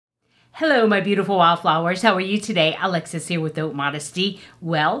Hello, my beautiful wildflowers. How are you today? Alexis here with Modesty.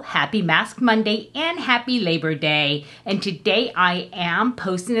 Well, happy Mask Monday and happy Labor Day. And today I am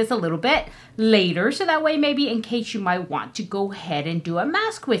posting this a little bit later, so that way maybe in case you might want to go ahead and do a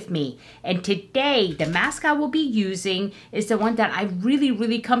mask with me. And today, the mask I will be using is the one that I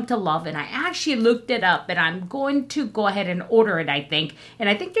really come to love. And I actually looked it up and I'm going to go ahead and order it, I think. And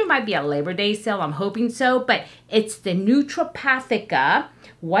I think there might be a Labor Day sale. I'm hoping so. But it's the Nutrapathica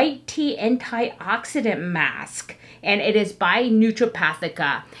White Tea Antioxidant Mask, and it is by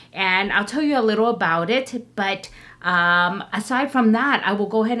Nutrapathica, and I'll tell you a little about it, but aside from that, I will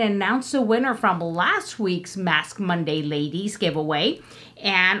go ahead and announce the winner from last week's Mask Monday Ladies giveaway,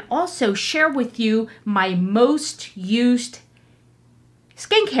 and also share with you my most used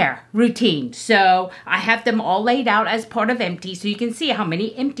skincare routine. So I have them all laid out as part of empty, so you can see how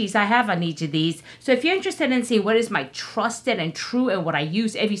many empties I have on each of these. So if you're interested in seeing what is my trusted and true and what I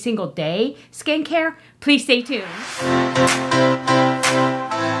use every single day skincare, please stay tuned.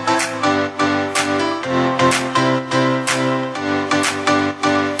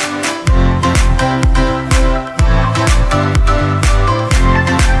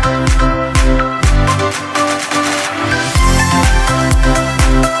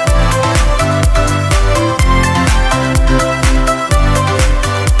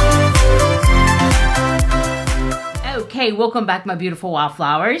 Hey, welcome back, my beautiful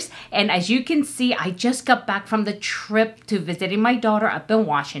wildflowers. And as you can see, I just got back from the trip to visiting my daughter up in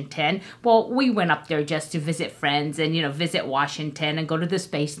Washington. Well, we went up there just to visit friends and, visit Washington and go to the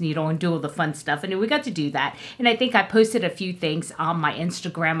Space Needle and do all the fun stuff. And we got to do that. And I think I posted a few things on my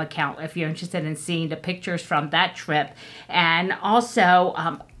Instagram account if you're interested in seeing the pictures from that trip. And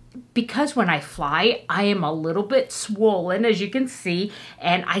also, because when I fly, I am a little bit swollen, as you can see,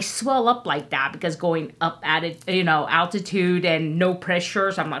 and I swell up like that because going up at it, altitude and no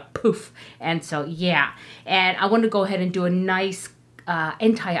pressure, so I'm like poof. And so, yeah. And I want to go ahead and do a nice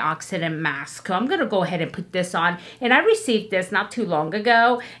antioxidant mask. So I'm going to go ahead and put this on. And I received this not too long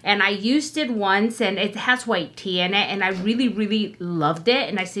ago, and I used it once, and it has white tea in it, and I really loved it.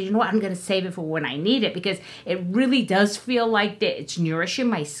 And I said, you know what, I'm going to save it for when I need it, because it really does feel like it's nourishing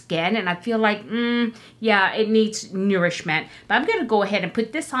my skin, and I feel like, yeah, it needs nourishment. But I'm going to go ahead and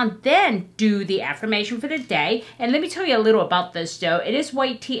put this on, then do the affirmation for the day. And let me tell you a little about this, though. It is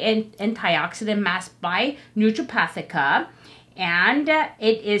white tea antioxidant mask by Nutrapathica. And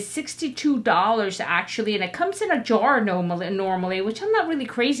it is $62 actually, and it comes in a jar normally, which I'm not really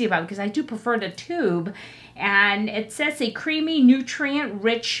crazy about because I do prefer the tube. And it says a creamy,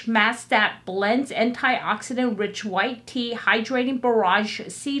 nutrient-rich mask that blends antioxidant-rich white tea, hydrating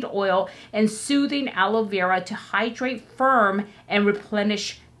borage seed oil, and soothing aloe vera to hydrate, firm, and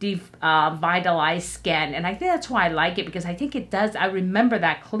replenish vitalized skin. And I think that's why I like it, because I think it does. I remember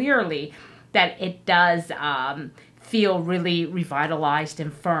that clearly, that it does feel really revitalized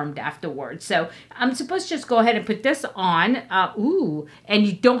and firmed afterwards. So I'm supposed to just go ahead and put this on. And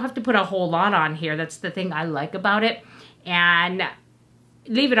you don't have to put a whole lot on here. That's the thing I like about it. And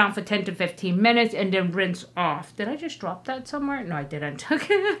leave it on for 10 to 15 minutes and then rinse off. Did I just drop that somewhere? No, I didn't.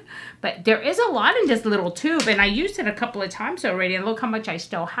 But there is a lot in this little tube, and I used it a couple of times already, and look how much I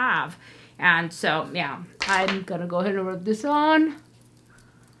still have. And so, yeah, I'm gonna go ahead and rub this on.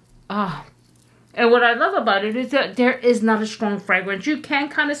 And what I love about it is that there is not a strong fragrance. You can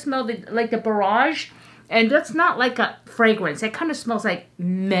kind of smell the barrage, and that's not like a fragrance. It kind of smells like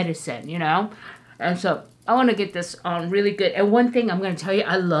medicine, And so I want to get this on really good. And one thing I'm going to tell you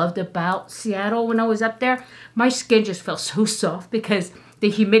I loved about Seattle when I was up there, my skin just felt so soft because the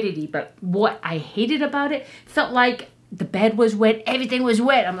humidity. But what I hated about it, felt like the bed was wet, everything was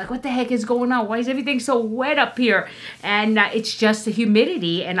wet. I'm like, what the heck is going on? Why is everything so wet up here? And it's just the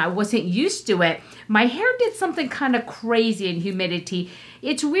humidity, and I wasn't used to it. My hair did something kind of crazy in humidity.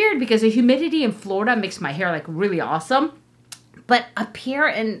 It's weird because the humidity in Florida makes my hair like really awesome. But up here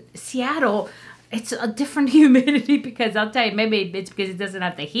in Seattle, it's a different humidity, because I'll tell you, maybe it's because it doesn't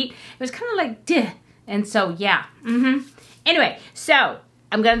have the heat. It was kind of like, duh. And so, yeah. Anyway, so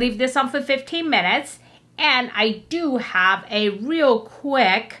I'm going to leave this on for 15 minutes. And I do have a real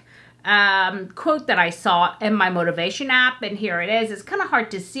quick quote that I saw in my motivation app, and here it is. It's kind of hard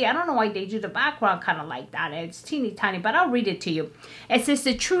to see. I don't know why they do the background kind of like that. It's teeny tiny, but I'll read it to you. It says,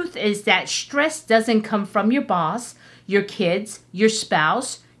 the truth is that stress doesn't come from your boss, your kids, your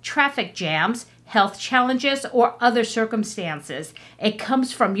spouse, traffic jams, health challenges, or other circumstances. It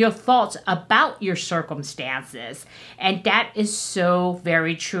comes from your thoughts about your circumstances. And that is so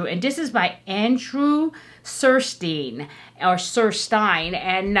very true. And this is by Andrew Surstein,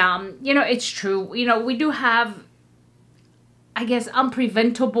 and it's true. We do have I guess,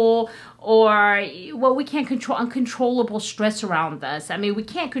 unpreventable, or, well, we can't control uncontrollable stress around us. I mean, we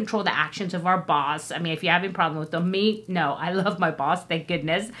can't control the actions of our boss. I mean, if you're having a problem with them, me, no, I love my boss, thank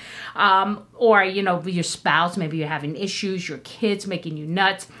goodness. Or, you know, your spouse, maybe you're having issues, your kids making you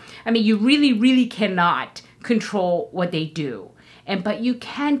nuts. I mean, you really, really cannot control what they do. But you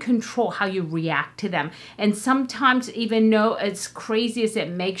can control how you react to them. And sometimes, even though it's crazy as it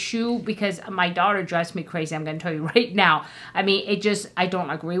makes you, because my daughter drives me crazy, I'm going to tell you right now. I mean, I don't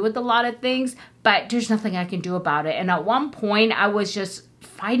agree with a lot of things, but there's nothing I can do about it. And at one point, I was just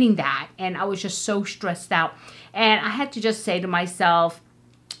fighting that, and I was just so stressed out. And I had to just say to myself,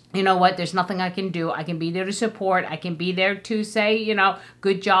 you know what, there's nothing I can do. I can be there to support. I can be there to say, you know,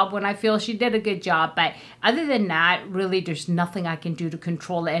 good job when I feel she did a good job. But other than that, really, there's nothing I can do to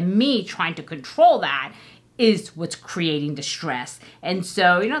control it. And me trying to control that is what's creating the stress. And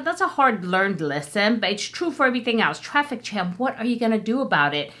so, you know, that's a hard learned lesson, but it's true for everything else. Traffic jam, what are you going to do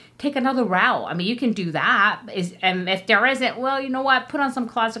about it? Take another route. I mean, you can do that. And if there isn't, well, you know what? Put on some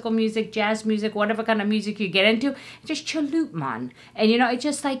classical music, jazz music, whatever kind of music you get into. Just chalut, man. And, you know, it's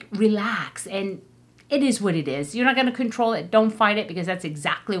just like relax. And it is what it is. You're not going to control it. Don't fight it, because that's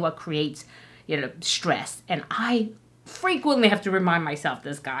exactly what creates, you know, stress. And I frequently have to remind myself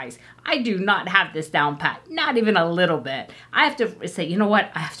this, guys. I do not have this down pat, not even a little bit. I have to say, you know what?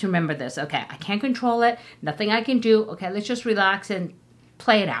 I have to remember this. Okay, I can't control it. Nothing I can do. Okay, let's just relax and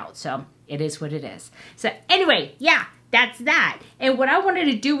play it out. So it is what it is. So anyway, yeah, that's that. And what I wanted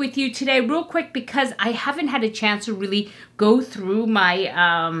to do with you today, real quick, because I haven't had a chance to really go through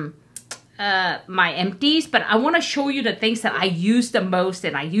my my empties, but I want to show you the things that I use the most,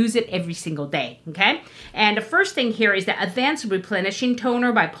 and I use it every single day, okay? And the first thing here is the Advanced Replenishing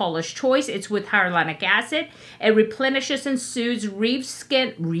Toner by Paula's Choice. It's with hyaluronic acid. It replenishes and soothes, leaves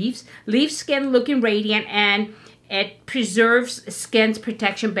skin looking radiant, and it preserves skin's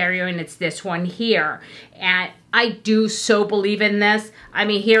protection barrier, and it's this one here. And I do so believe in this. I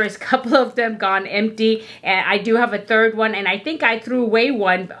mean, here is a couple of them gone empty, and I do have a third one, and I think I threw away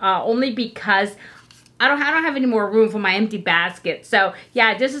one only because I don't have any more room for my empty basket. So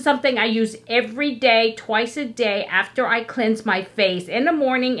yeah, this is something I use every day, twice a day, after I cleanse my face, in the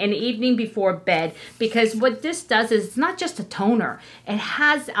morning and evening before bed. Because what this does is, it's not just a toner. It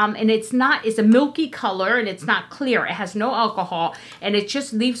has, and it's a milky color, and it's not clear. It has no alcohol, and it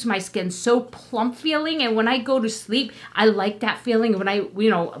just leaves my skin so plump feeling. And when I go to sleep, I like that feeling. When I, you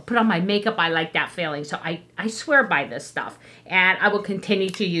know, put on my makeup, I like that feeling. So I swear by this stuff, and I will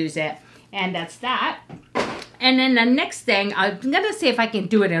continue to use it. And that's that. And then the next thing, I'm going to see if I can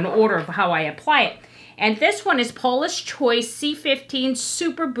do it in order of how I apply it. And this one is Paula's Choice C15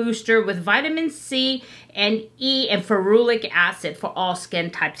 Super Booster with vitamin C and E and ferulic acid for all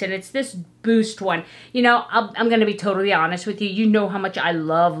skin types. And it's this boost one. You know, I'm going to be totally honest with you. You know how much I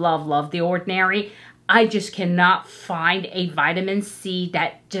love, love, love The Ordinary. I just cannot find a vitamin C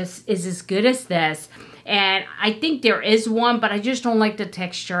that just is as good as this. And I think there is one, but I just don't like the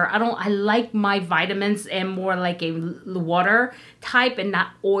texture. I like my vitamins and more like a water type and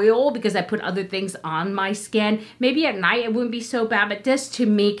not oil, because I put other things on my skin. Maybe at night it wouldn't be so bad, but this to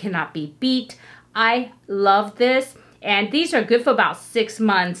me cannot be beat. I love this. And these are good for about 6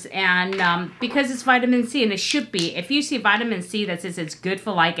 months, and because it's vitamin C, and it should be. If you see vitamin C that says it's good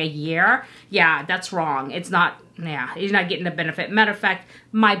for like a year, yeah, that's wrong. It's not, yeah, you're not getting the benefit. Matter of fact,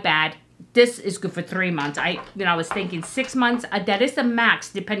 my bad. This is good for 3 months. I was thinking 6 months. That is the max,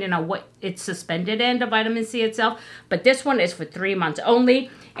 depending on what it's suspended in, the vitamin C itself. But this one is for 3 months only.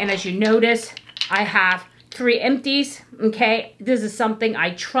 And as you notice, I have 3 empties, okay? This is something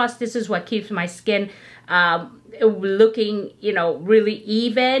I trust. This is what keeps my skin looking, you know, really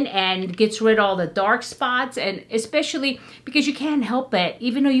even, and gets rid of all the dark spots. And especially because you can't help it,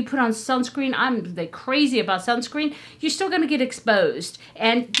 even though you put on sunscreen, I'm like crazy about sunscreen, you're still going to get exposed.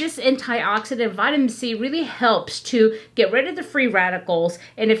 And this antioxidant vitamin C really helps to get rid of the free radicals.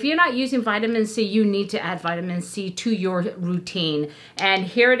 And if you're not using vitamin C, you need to add vitamin C to your routine. And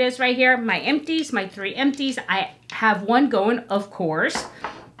here it is right here, my empties, my 3 empties. I have one going, of course.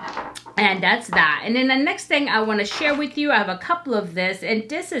 And that's that. And then the next thing I want to share with you, I have a couple of this. And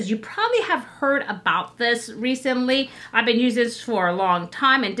this is, you probably have heard about this recently. I've been using this for a long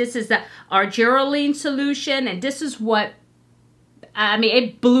time. And this is the argireline solution. And this is what, I mean,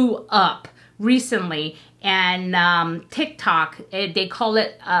 it blew up recently. And TikTok, they call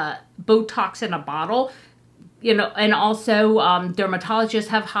it Botox in a bottle. you know, and also dermatologists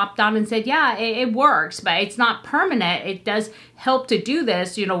have hopped on and said, yeah, it works, but it's not permanent. It does help to do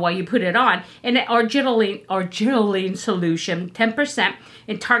this, you know, while you put it on. And argireline solution, 10%,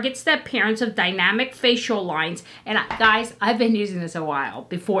 and targets the appearance of dynamic facial lines. And guys, I've been using this a while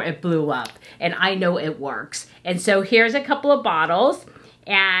before it blew up, and I know it works. And so here's a couple of bottles.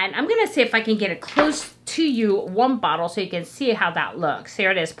 And I'm going to see if I can get it close to you, one bottle, so you can see how that looks.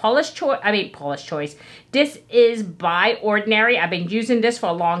 Here it is, Paula's Choice. This is by Ordinary. I've been using this for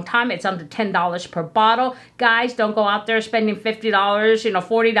a long time. It's under $10 per bottle. Guys, don't go out there spending $50, you know,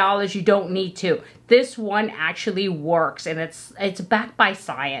 $40. You don't need to. This one actually works, and it's backed by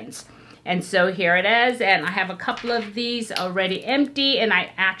science. And so here it is, and I have a couple of these already empty, and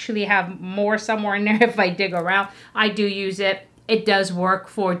I actually have more somewhere in there if I dig around. I do use it. It does work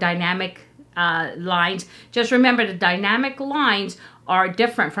for dynamic lines. Just remember, the dynamic lines are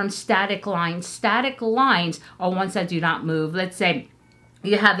different from static lines. Static lines are ones that do not move. Let's say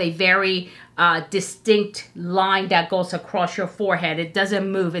you have a very distinct line that goes across your forehead. It doesn't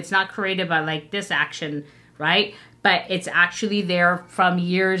move. It's not created by like this action, right? But it's actually there from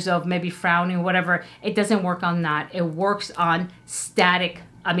years of maybe frowning, whatever. It doesn't work on that. It works on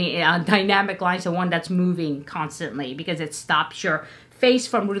dynamic lines, the one that's moving constantly, because it stops your face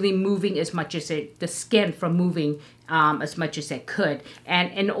from really moving as much as the skin from moving as much as it could.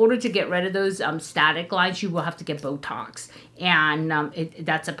 And in order to get rid of those static lines, you will have to get Botox. And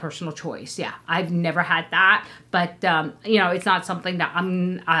that's a personal choice. Yeah, I've never had that, but you know, it's not something that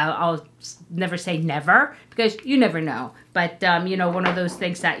I'll never say never, because you never know. But you know, one of those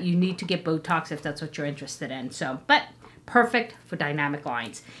things that you need to get Botox if that's what you're interested in. So, but perfect for dynamic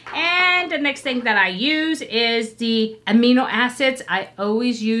lines. And the next thing that I use is the amino acids. I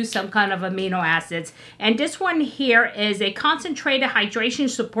always use some kind of amino acids. And this one here is a concentrated hydration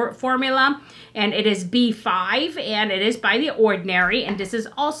support formula. And it is B5, and it is by The Ordinary. And this is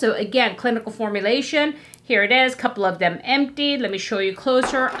also, again, clinical formulation. Here it is, a couple of them empty. Let me show you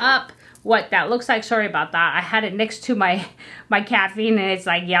closer up what that looks like. Sorry about that. I had it next to my caffeine, and it's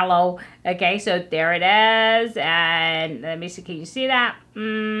like yellow. Okay, so there it is. And let me see, can you see that?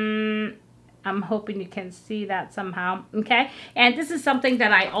 I'm hoping you can see that somehow. Okay, and this is something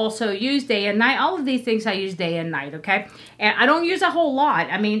that I also use day and night. All of these things I use day and night. Okay, and I don't use a whole lot.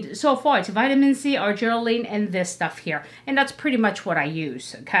 I mean, so far it's vitamin C, argireline, and this stuff here, and that's pretty much what I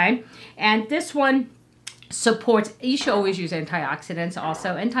use. Okay, and this one supports, you should always use antioxidants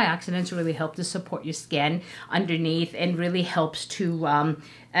also. Antioxidants really help to support your skin underneath, and really helps to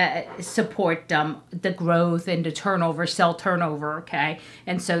support the growth and the turnover, cell turnover, okay?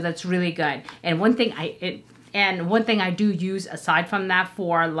 And so that's really good. And one thing I do use aside from that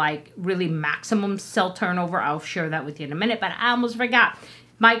for like really maximum cell turnover, I'll share that with you in a minute, but I almost forgot.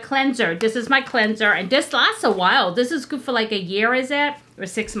 My cleanser, this is my cleanser, and this lasts a while. This is good for like a year, is it? Or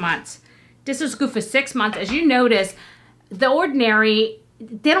 6 months? This is good for 6 months. As you notice, The Ordinary,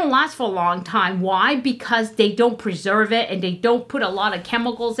 they don't last for a long time. Why? Because they don't preserve it, and they don't put a lot of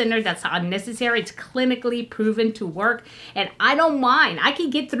chemicals in there that's unnecessary. It's clinically proven to work, and I don't mind. I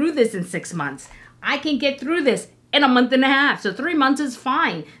can get through this in 6 months. I can get through this in a month and a half. So 3 months is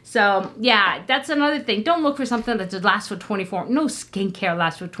fine. So yeah, that's another thing. Don't look for something that just lasts for 24. No skincare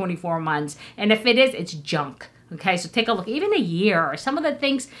lasts for 24 months. And if it is, it's junk. Okay, so take a look, even a year. Some of the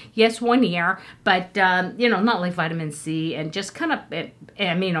things, yes, 1 year, but, you know, not like vitamin C and just kind of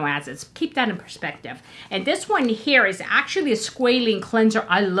amino acids. Keep that in perspective. And this one here is actually a squalene cleanser.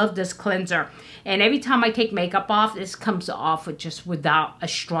 I love this cleanser. And every time I take makeup off, this comes off just without a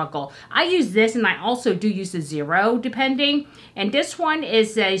struggle. I use this, and I also do use the Zero, depending. And this one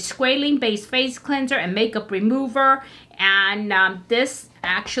is a squalene-based face cleanser and makeup remover. And this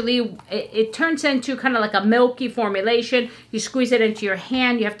actually, it turns into kind of like a milky formulation. You squeeze it into your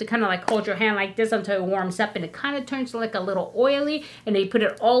hand. You have to kind of like hold your hand like this until it warms up, and it kind of turns like a little oily. And then you put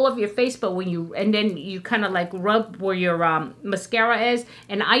it all over your face, but and then you kind of like rub where your mascara is.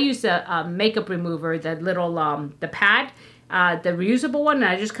 And I use a makeup remover, the little the pad, the reusable one, and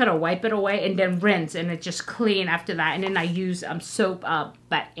I just kind of wipe it away and then rinse, and it's just clean after that. And then I use soap,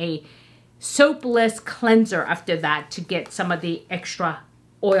 but a soapless cleanser after that to get some of the extra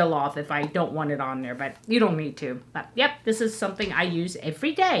oil off if I don't want it on there, but you don't need to. But yep, this is something I use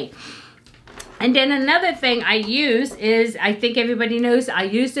every day. And then another thing I use is, I think everybody knows I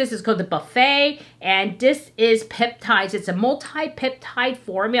use this, it's called the Buffet, and this is peptides. It's a multi-peptide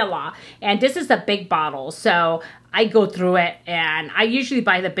formula, and this is the big bottle. So I go through it, and I usually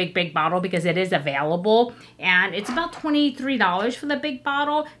buy the big bottle because it is available, and it's about $23 for the big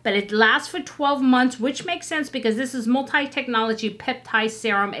bottle, but it lasts for 12 months, which makes sense because this is multi-technology peptide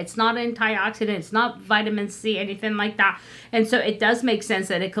serum. It's not antioxidant, it's not vitamin C, anything like that, and so it does make sense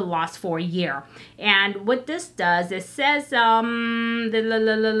that it could last for a year. And what this does, it says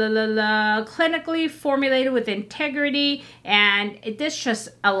clinically formulated with integrity, and this just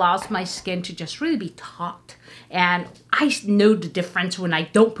allows my skin to just really be taut. And I know the difference when I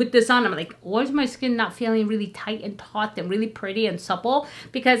don't put this on. I'm like, why is my skin not feeling really tight and taut and really pretty and supple?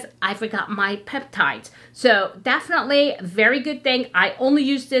 Because I forgot my peptides. So definitely very good thing. I only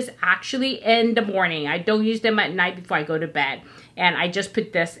use this actually in the morning. I don't use them at night before I go to bed. And I just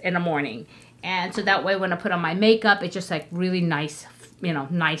put this in the morning. And so that way when I put on my makeup, it's just like really nice, you know,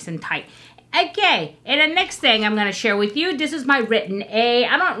 nice and tight. Okay, and the next thing I'm going to share with you, this is my Written A.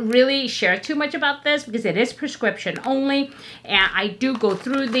 I don't really share too much about this because it is prescription only. And I do go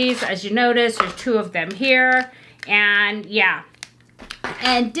through these. As you notice, there's 2 of them here. And yeah.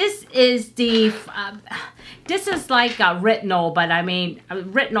 And this is the, this is like a retinol, but I mean,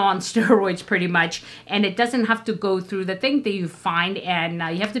 retinol on steroids pretty much. And it doesn't have to go through the thing that you find. And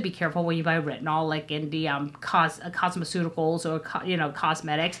you have to be careful when you buy retinol, like in the cosmeceuticals or, you know,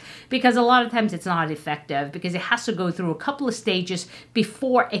 cosmetics. Because a lot of times it's not effective because it has to go through a couple of stages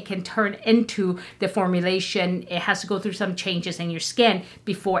before it can turn into the formulation. It has to go through some changes in your skin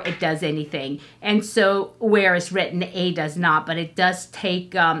before it does anything. And so, whereas Written A does not, but it does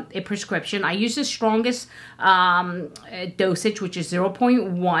take a prescription. I use the strongest dosage, which is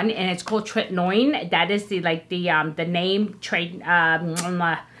 0.1, and it's called tretinoin. That is the name trade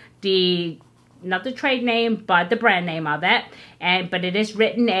not the trade name, but the brand name of it. But it is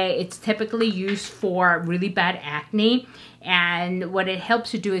Written A. It's typically used for really bad acne. And what it helps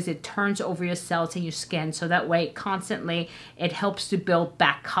to do is it turns over your cells in your skin. So that way, constantly, it helps to build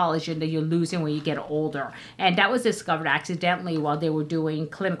back collagen that you're losing when you get older. And that was discovered accidentally while they were doing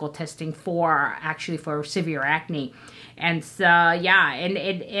clinical testing for severe acne. And so, yeah, and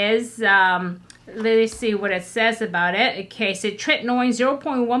it is... let's see what it says about it. Okay, so tretinoin,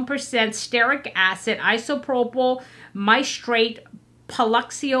 0.1% stearic acid, isopropyl maestrate,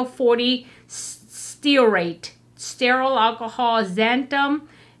 paloxyl 40 stearate, sterile alcohol, xanthan,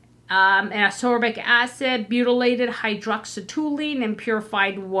 and ascorbic acid, butylated hydroxytoluene, and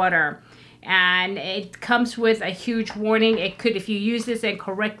purified water. And it comes with a huge warning. It could, if you use this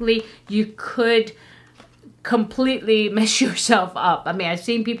incorrectly, you could completely mess yourself up. I mean, I've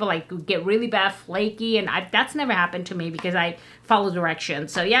seen people like get really bad flaky, and that's never happened to me because I follow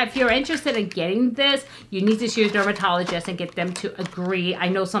directions. So yeah, if you're interested in getting this, you need to see your dermatologist and get them to agree. I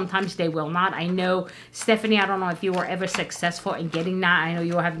know sometimes they will not. I know, Stephanie, I don't know if you were ever successful in getting that. I know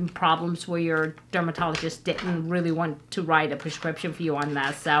you were having problems where your dermatologist didn't really want to write a prescription for you on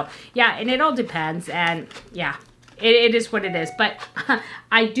that. So yeah, and it all depends, and yeah. It is what it is, but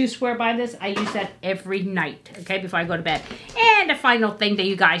I do swear by this. I use that every night, okay, before I go to bed. And the final thing that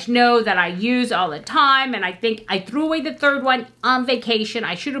you guys know that I use all the time, and I think I threw away the 3rd one on vacation.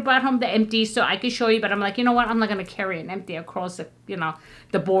 I should have brought home the empty so I could show you, but I'm like, you know what? I'm not going to carry an empty across the, you know,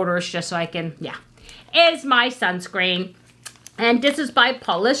 the borders just so I can, yeah. Is my sunscreen. And this is by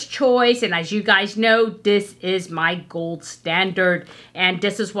Paula's Choice, and as you guys know, this is my gold standard, and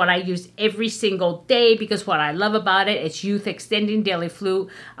this is what I use every single day because what I love about it, it's Youth Extending Daily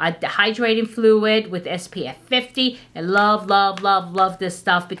Hydrating Fluid with SPF 50. I love this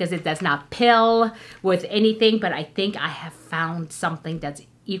stuff because it does not pill with anything, but I think I have found something that's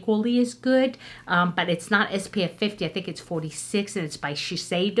equally as good, but it's not SPF 50. I think it's 46, and it's by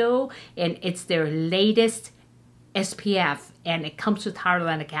Shiseido, and it's their latest SPF, and it comes with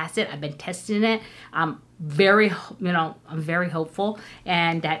hyaluronic acid. I've been testing it. I'm very hopeful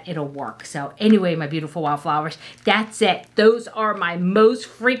and that it'll work. So anyway, my beautiful wildflowers, that's it. Those are my most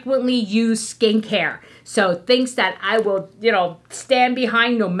frequently used skincare. So things that I will, stand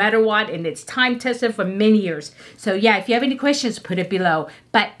behind no matter what, and it's time tested for many years. So yeah, if you have any questions, put it below.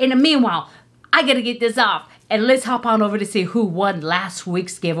 But in the meanwhile, I gotta get this off, and let's hop on over to see who won last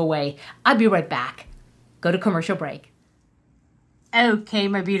week's giveaway. I'll be right back. Go to commercial break. Okay,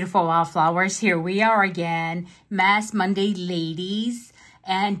 my beautiful wildflowers, here we are again. Mass Monday ladies.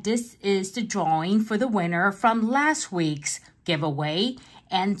 And this is the drawing for the winner from last week's giveaway.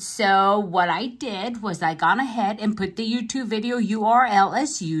 And so what I did was I gone ahead and put the YouTube video URL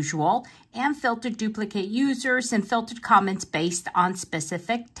as usual and filtered duplicate users and filtered comments based on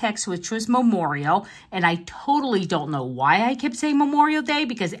specific text, which was Memorial. And I totally don't know why I kept saying Memorial Day,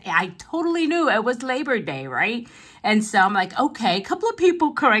 because I totally knew it was Labor Day, right? And so I'm like, okay, a couple of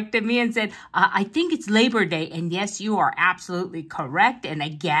people corrected me and said, I think it's Labor Day. And yes, you are absolutely correct. And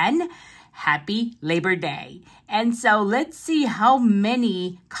again, happy Labor Day. And so let's see how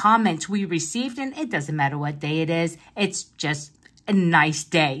many comments we received. And it doesn't matter what day it is. It's just a nice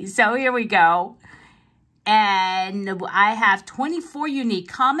day. So here we go. And I have 24 unique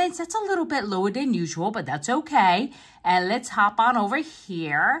comments. That's a little bit lower than usual, but that's okay. And let's hop on over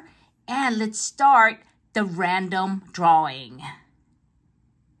here and let's start the random drawing.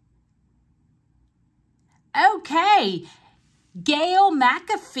 Okay. Gail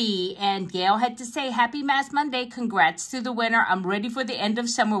McAfee, and Gail had to say, Happy Mass Monday, congrats to the winner. I'm ready for the end of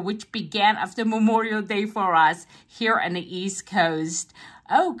summer, which began after Memorial Day for us here on the East Coast.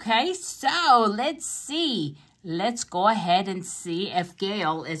 Okay, so let's see. Let's go ahead and see if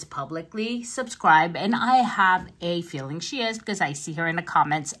Gail is publicly subscribed, and I have a feeling she is because I see her in the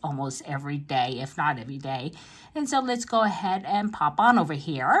comments almost every day, if not every day. And so let's go ahead and pop on over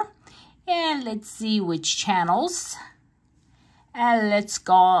here, and let's see which channels. And let's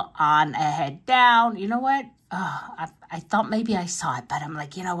go on ahead down. You know what? I thought maybe I saw it, but I'm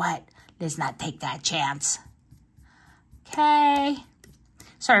like, you know what? Let's not take that chance. Okay.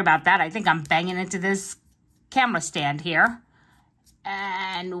 Sorry about that. I think I'm banging into this camera stand here.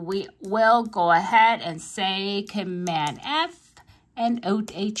 And we will go ahead and say Command F and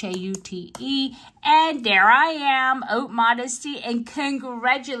Haute, H-A-U-T-E. And there I am, Haute Modesty. And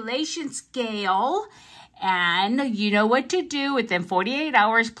congratulations, Gail. And you know what to do. Within 48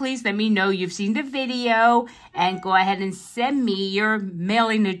 hours, please let me know you've seen the video. And go ahead and send me your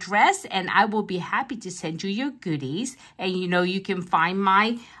mailing address. And I will be happy to send you your goodies. And you know you can find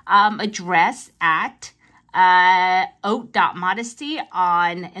my address at haute.modesty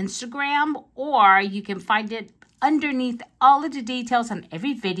on Instagram. Or you can find it underneath all of the details on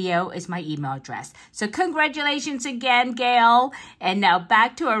every video is my email address. So congratulations again, Gail. And now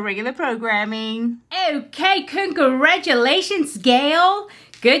back to our regular programming. Okay, congratulations, Gail.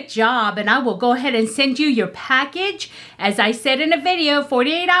 Good job. And I will go ahead and send you your package. As I said in the video,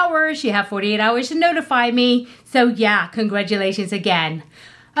 48 hours. You have 48 hours to notify me. So yeah, congratulations again.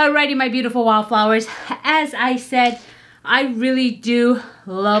 Alrighty, my beautiful wildflowers. As I said, I really do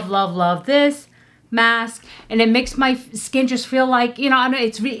love this mask, and it makes my skin just feel like, you know,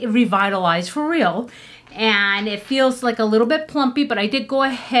 it's revitalized for real, and it feels like a little bit plumpy. But I did go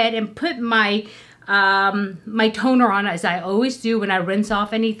ahead and put my my toner on, as I always do when I rinse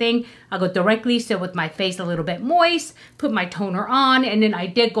off anything. I'll go directly, so with my face a little bit moist, put my toner on, and then I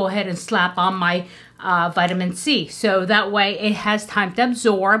did go ahead and slap on my vitamin C, so that way it has time to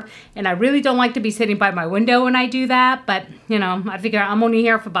absorb. And I really don't like to be sitting by my window when I do that, but you know, I figure I'm only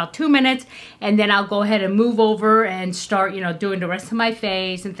here for about 2 minutes, and then I'll go ahead and move over and start, you know, doing the rest of my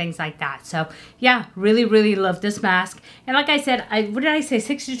face and things like that. So yeah, really love this mask. And like I said, what did I say,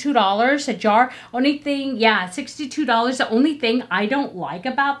 $62 a jar? Only thing, yeah, $62. The only thing I don't like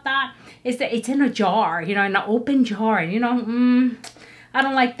about that is that it's in a jar, you know, in an open jar, and you know, I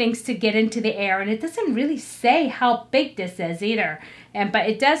don't like things to get into the air, and it doesn't really say how big this is either. But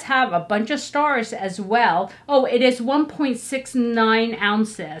it does have a bunch of stars as well. Oh, it is 1.69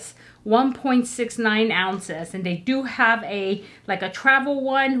 ounces. 1.69 ounces. And they do have a travel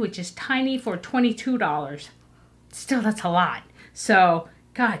one, which is tiny, for $22. Still, that's a lot. So,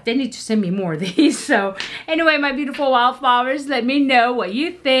 God, they need to send me more of these. So, anyway, my beautiful wildflowers, let me know what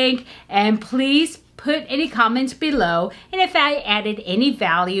you think. And please put any comments below, and if I added any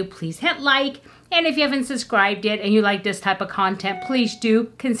value, please hit like. And if you haven't subscribed yet and you like this type of content, please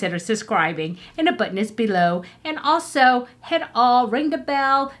do consider subscribing, and the button is below. And also hit all, ring the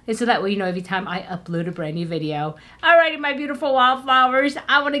bell, and so that way you know every time I upload a brand new video. Alrighty, my beautiful wildflowers,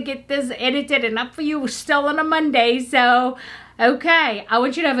 I want to get this edited and up for you still on a Monday. So okay, I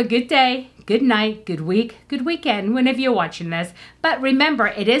want you to have a good day, good night, good week, good weekend whenever you're watching this. But remember,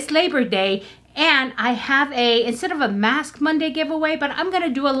 it is Labor Day. And I have instead of a Mask Monday giveaway, but I'm going to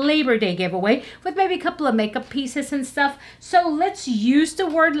do a Labor Day giveaway with maybe a couple of makeup pieces and stuff. So let's use the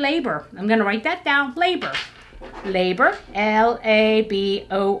word labor. I'm going to write that down, labor. Labor,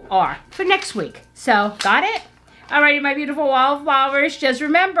 L-A-B-O-R, for next week. So, got it? Alrighty, my beautiful wildflowers, just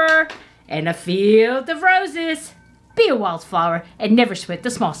remember, in a field of roses, be a wildflower and never sweat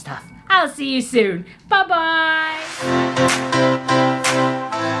the small stuff. I'll see you soon. Bye-bye.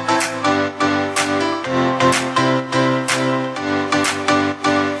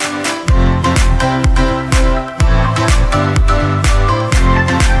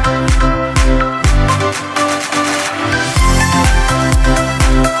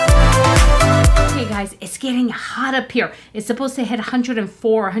 getting hot up here. It's supposed to hit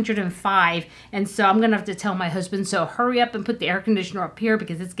 104, 105. And so I'm going to have to tell my husband, so hurry up and put the air conditioner up here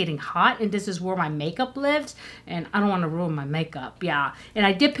because it's getting hot. And this is where my makeup lives. And I don't want to ruin my makeup. Yeah. And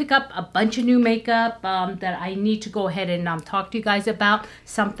I did pick up a bunch of new makeup that I need to go ahead and talk to you guys about.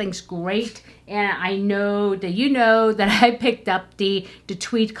 Something's great. And I know that you know that I picked up the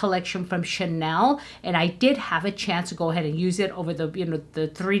Tweed collection from Chanel, and I did have a chance to go ahead and use it over the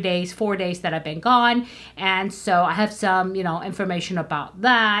the 4 days that I've been gone. And so I have some information about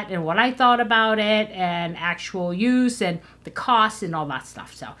that and what I thought about it and actual use and the cost and all that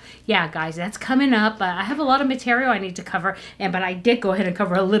stuff. So yeah, guys, that's coming up. I have a lot of material I need to cover, but I did go ahead and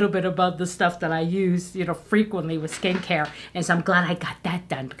cover a little bit about the stuff that I use frequently with skincare, and so I'm glad I got that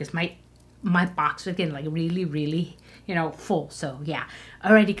done because my box was getting like really full. So yeah,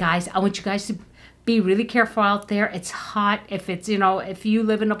 alrighty guys, I want you guys to be really careful out there. It's hot. If it's if you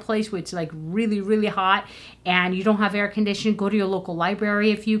live in a place where it's like really hot and you don't have air conditioning, go to your local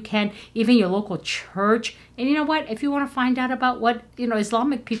library if you can, even your local church. And you know what, if you want to find out about what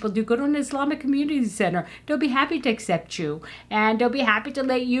Islamic people do, go to an Islamic community center. They'll be happy to accept you, and they'll be happy to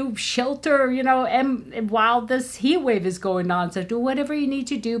let you shelter and while this heat wave is going on. So do whatever you need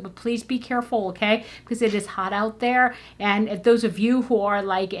to do, but please be careful, okay, because it is hot out there. And if those of you who are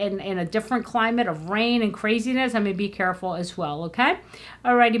like in a different climate of rain and craziness, be careful as well, okay?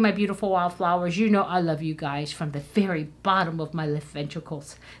 Alrighty, my beautiful wildflowers, I love you guys from the very bottom of my left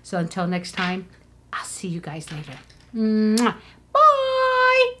ventricles. So until next time, I'll see you guys later. Mwah. Bye.